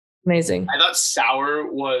 because amazing. I thought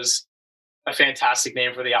Sour was a fantastic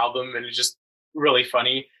name for the album and it's just really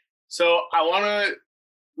funny. So I want to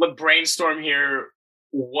brainstorm here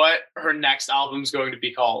what her next album's going to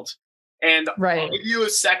be called. And I'll give you a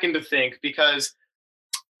second to think, because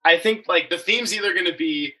I think like the theme's either going to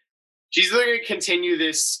be, she's either going to continue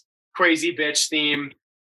this crazy bitch theme,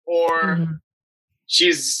 or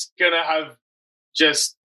she's going to have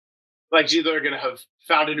just like, she's either going to have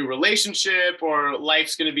found a new relationship or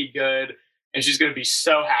life's going to be good and she's going to be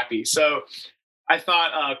so happy. So I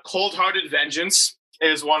thought Cold-Hearted Vengeance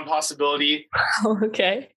is one possibility.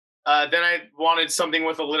 Okay. Then I wanted something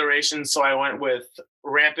with alliteration, so I went with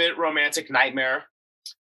Rampant Romantic Nightmare.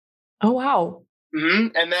 Oh, wow.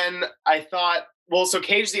 And then I thought, well, so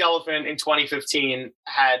Cage the Elephant in 2015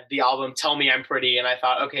 had the album Tell Me I'm Pretty, and I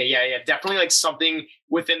thought, okay, yeah, definitely like something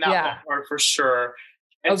within that ballpark for sure.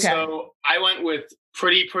 And so I went with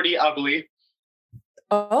Pretty, Pretty Ugly.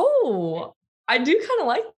 Oh, I do kind of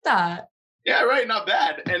like that. Yeah, right. Not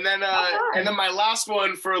bad. And then my last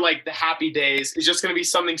one for like the happy days is just going to be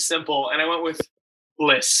something simple. And I went with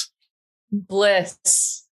Bliss.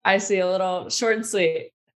 Bliss. I see, a little short and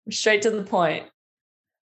sweet, straight to the point.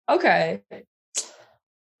 Okay.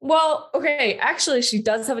 Well, okay. Actually, she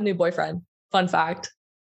does have a new boyfriend. Fun fact.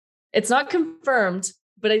 It's not confirmed,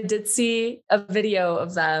 but I did see a video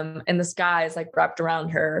of them and this guy is like wrapped around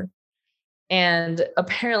her. And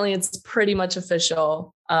apparently it's pretty much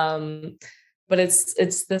official. But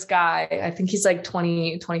it's this guy. I think he's like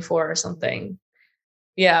 20, 24 or something.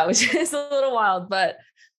 Yeah, which is a little wild, but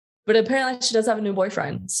apparently she does have a new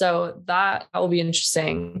boyfriend. So that will be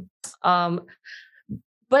interesting.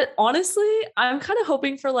 But honestly, I'm kind of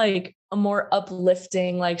hoping for like a more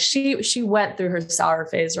uplifting, like she went through her sour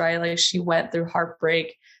phase, right? Like she went through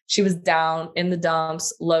heartbreak. She was down in the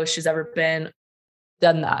dumps, lowest she's ever been,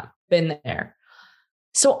 done that, been there.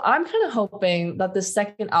 So I'm kind of hoping that the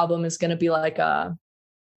second album is going to be like a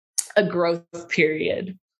growth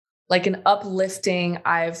period, like an uplifting.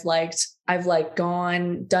 I've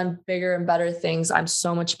done bigger and better things. I'm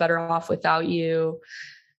so much better off without you.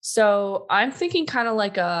 So I'm thinking kind of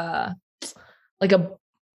like a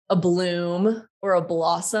bloom or a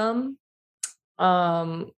blossom.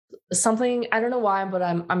 Something, I don't know why, but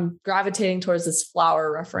I'm gravitating towards this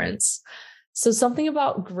flower reference. So something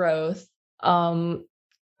about growth.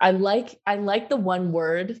 I like the one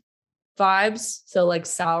word vibes. So like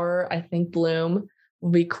sour, I think bloom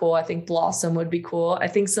would be cool. I think blossom would be cool. I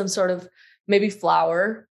think some sort of maybe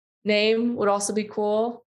flower name would also be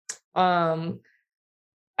cool.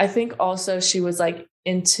 I think also she was like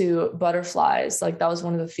into butterflies. Like that was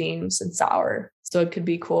one of the themes in sour. So it could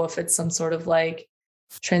be cool if it's some sort of like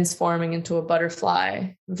transforming into a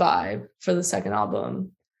butterfly vibe for the second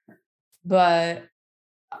album. But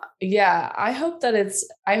yeah, I hope that it's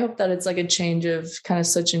like a change of kind of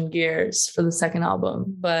switching gears for the second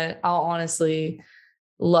album, but I'll honestly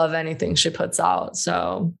love anything she puts out.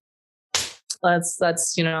 So that's,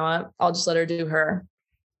 I'll just let her do her.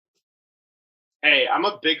 Hey, I'm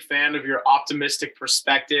a big fan of your optimistic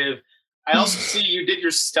perspective. I also see you did your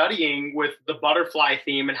studying with the butterfly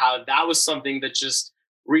theme and how that was something that just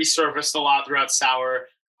resurfaced a lot throughout Sour.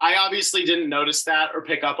 I obviously didn't notice that or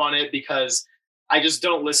pick up on it because I just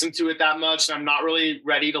don't listen to it that much. And I'm not really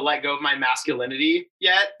ready to let go of my masculinity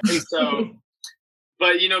yet. And so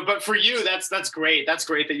But but for you, that's great. That's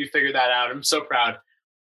great that you figured that out. I'm so proud.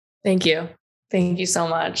 Thank you. Thank you so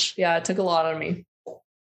much. Yeah, it took a lot on me.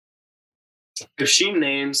 If she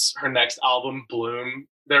names her next album Bloom,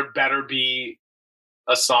 there better be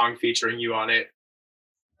a song featuring you on it.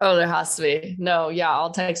 Oh, there has to be. No, yeah, I'll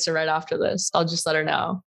text her right after this. I'll just let her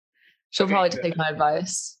know. She'll probably take my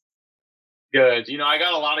advice. Good. I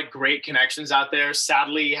got a lot of great connections out there.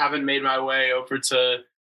 Sadly, haven't made my way over to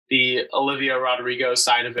the Olivia Rodrigo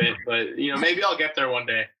side of it, but maybe I'll get there one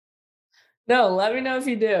day. No, let me know if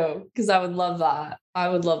you do, because I would love that. I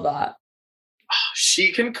would love that.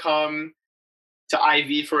 She can come to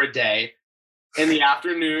Ivy for a day. In the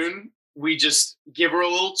afternoon, we just give her a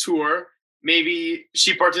little tour. Maybe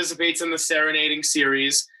she participates in the serenading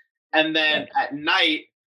series. And then at night,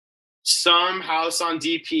 some house on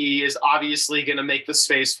DP is obviously going to make the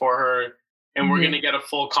space for her. And we're going to get a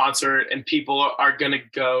full concert and people are going to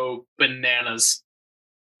go bananas.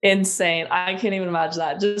 Insane. I can't even imagine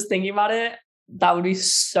that. Just thinking about it, that would be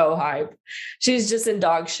so hype. She's just in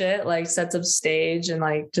dog shit, like sets up stage and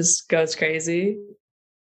like just goes crazy.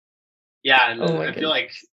 Yeah. And I feel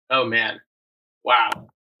like, oh man, wow.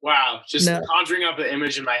 Just conjuring up the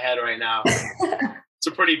image in my head right now. It's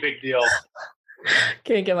a pretty big deal.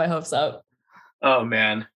 Can't get my hopes up. Oh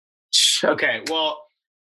man. Okay. Well,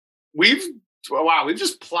 we've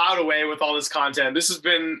just plowed away with all this content. This has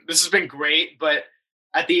been great, but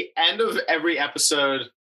at the end of every episode,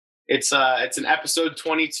 it's an episode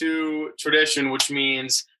 22 tradition, which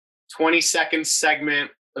means 20-second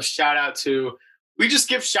segment of shout out to. We just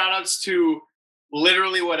give shout outs to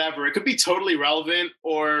literally whatever. It could be totally relevant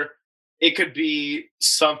or it could be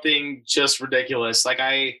something just ridiculous. Like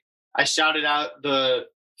I shouted out the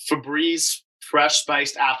Febreze fresh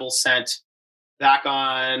spiced apple scent back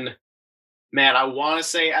on, man, I want to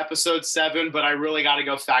say episode 7, but I really got to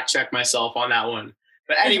go fact check myself on that one.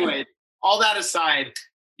 But anyway, all that aside,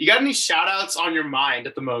 you got any shout outs on your mind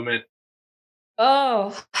at the moment?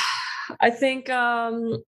 Oh, I think I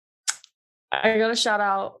got to shout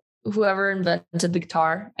out whoever invented the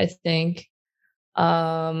guitar. I think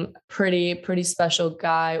pretty special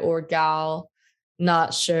guy or gal.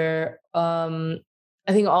 Not sure. I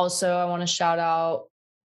think also I want to shout out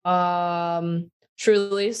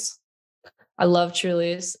Truly's. I love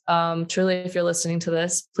Truly's. Truly, if you're listening to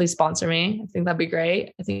this, please sponsor me. I think that'd be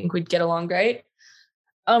great. I think we'd get along great.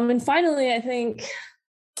 And finally, I think,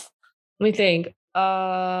 let me think.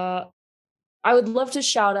 I would love to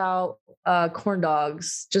shout out corn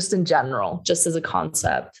dogs just in general, just as a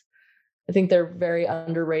concept. I think they're very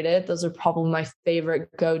underrated. Those are probably my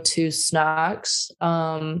favorite go-to snacks.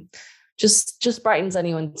 Just brightens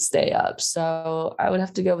anyone's day up. So I would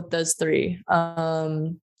have to go with those 3.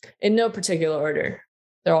 In no particular order.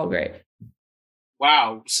 They're all great.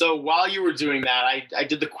 Wow. So while you were doing that, I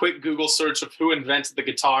did the quick Google search of who invented the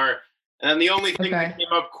guitar. And then the only thing that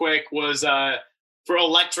came up quick was for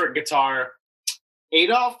electric guitar,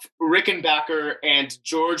 Adolf Rickenbacker and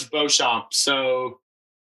George Beauchamp. So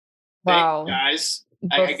wow, thanks,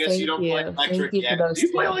 guys. I guess you don't play electric yet. Do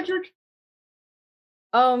you play electric?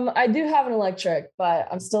 I do have an electric, but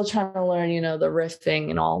I'm still trying to learn, the riffing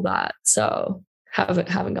and all that. So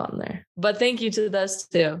haven't gotten there. But thank you to those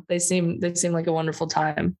two. They seem like a wonderful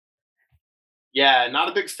time. Yeah, not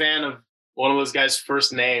a big fan of one of those guys'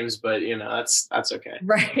 first names, but that's okay.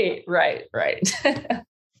 Right.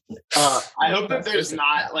 I hope that there's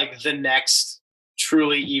not like the next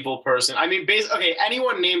truly evil person. I mean,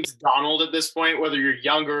 anyone named Donald at this point, whether you're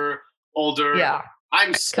younger, older, yeah,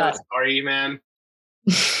 I'm so sorry, man.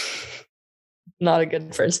 Not a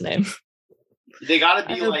good first name. They gotta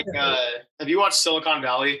be like, have you watched Silicon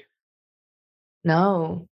Valley?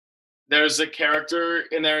 No. There's a character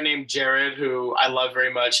in there named Jared who I love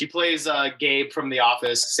very much. He plays Gabe from The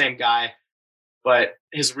Office, same guy, but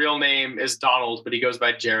his real name is Donald, but he goes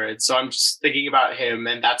by Jared. So I'm just thinking about him,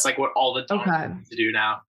 and that's like what all the Donalds need to do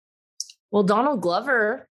now. Well, Donald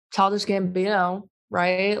Glover, Childish Gambino,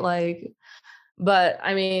 right? Like, but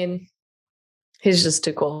I mean, he's just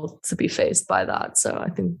too cool to be faced by that. So I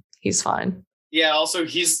think he's fine. Yeah. Also,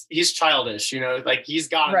 he's childish. Like he's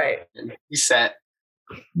got right. He's set.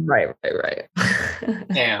 Right.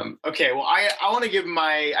 Damn. Okay. Well, I want to give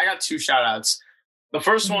I got 2 shout outs. The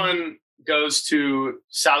first one goes to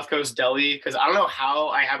South Coast Deli because I don't know how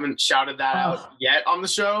I haven't shouted that out yet on the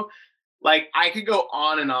show. Like I could go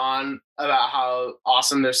on and on about how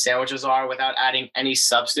awesome their sandwiches are without adding any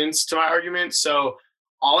substance to my argument. So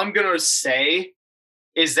all I'm going to say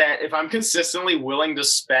is that if I'm consistently willing to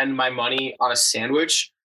spend my money on a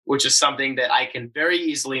sandwich, which is something that I can very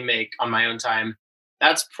easily make on my own time,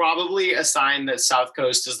 that's probably a sign that South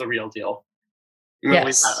Coast is the real deal. I'm gonna leave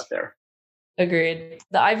Yes. that out there. Agreed.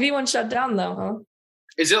 The IV one shut down though, huh?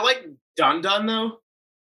 Is it like done though?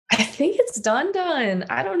 I think it's done.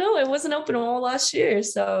 I don't know. It wasn't open all last year,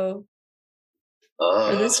 so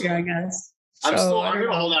or this year, I guess. I'm So,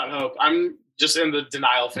 gonna hold out hope. I'm just in the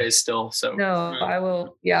denial phase still. So no, I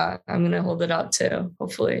will. Yeah, I'm gonna hold it out too.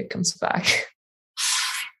 Hopefully, it comes back.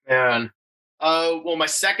 Man. Well, my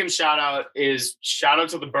second shout out to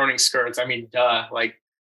the Burning Skirts. I mean, duh. Like,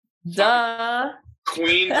 duh.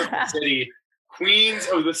 Queens of the city. Queens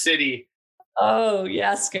of the city. Oh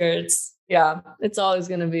yeah, skirts. Yeah, it's always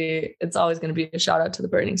gonna be a shout out to the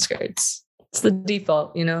Burning Skirts. It's the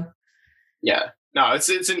default, you know. Yeah. No, it's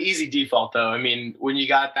an easy default though. I mean, when you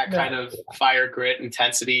got that kind of fire, grit,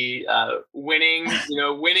 intensity,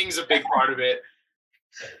 winning's a big part of it.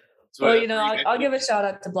 So well, I'll give a shout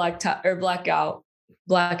out to Blackout.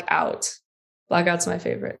 Blackout's my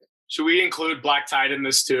favorite. Should we include Black Tide in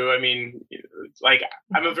this too? I mean, like,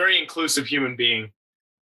 I'm a very inclusive human being.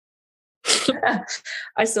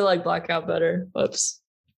 I still like Blackout better. Whoops.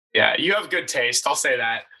 Yeah, you have good taste. I'll say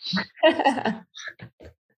that.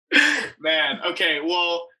 Man, okay.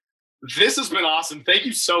 Well, this has been awesome. Thank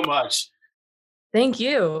you so much. Thank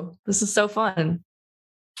you. This is so fun.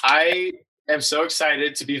 I am so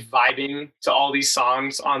excited to be vibing to all these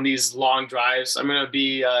songs on these long drives. I'm going to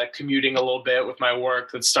be commuting a little bit with my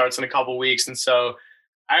work that starts in a couple weeks. And so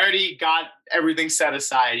I already got everything set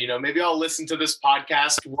aside. Maybe I'll listen to this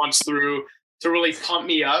podcast once through to really pump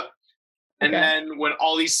me up. And then when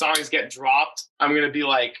all these songs get dropped, I'm going to be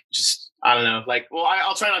like, I don't know. Like, well,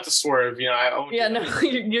 I'll try not to swerve.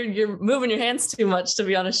 You're moving your hands too much to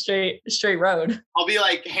be on a straight road. I'll be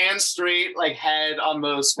like hands straight, like head on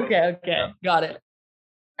the swivel. Okay, got it.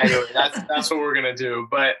 Anyway, that's what we're gonna do.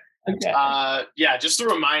 But just a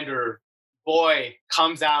reminder. Boy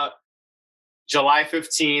comes out July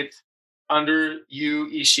 15th under you,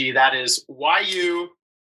 Ishii. That is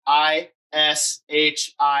YUISHII.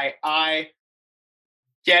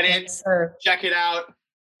 Get it? Yes, sir. Check it out.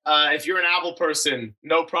 If you're an Apple person,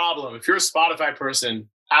 no problem. If you're a Spotify person,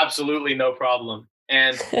 absolutely no problem.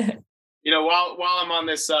 And, while I'm on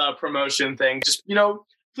this promotion thing, just,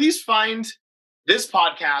 please find this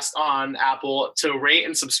podcast on Apple to rate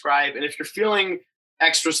and subscribe. And if you're feeling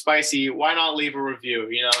extra spicy, why not leave a review?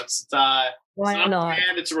 It's not a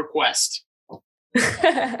command, it's a request.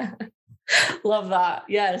 Love that.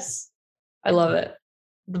 Yes. I love it.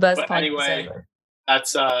 The best podcast anyway, ever.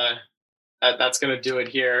 That's going to do it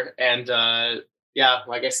here. And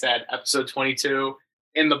like I said, episode 22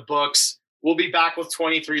 in the books. We'll be back with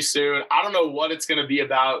 23 soon. I don't know what it's going to be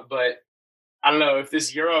about, but I don't know if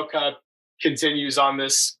this Euro Cup continues on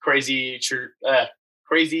this crazy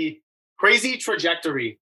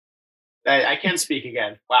trajectory. I can't speak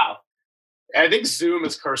again. Wow. I think Zoom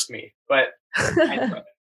has cursed me, but anyway,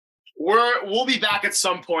 we'll be back at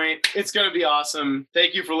some point. It's going to be awesome.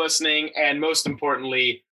 Thank you for listening. And most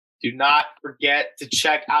importantly, do not forget to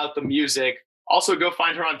check out the music. Also, go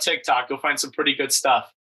find her on TikTok. You'll find some pretty good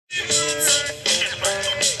stuff.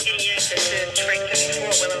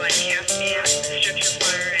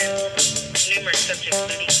 Numerous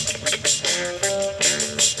subjects,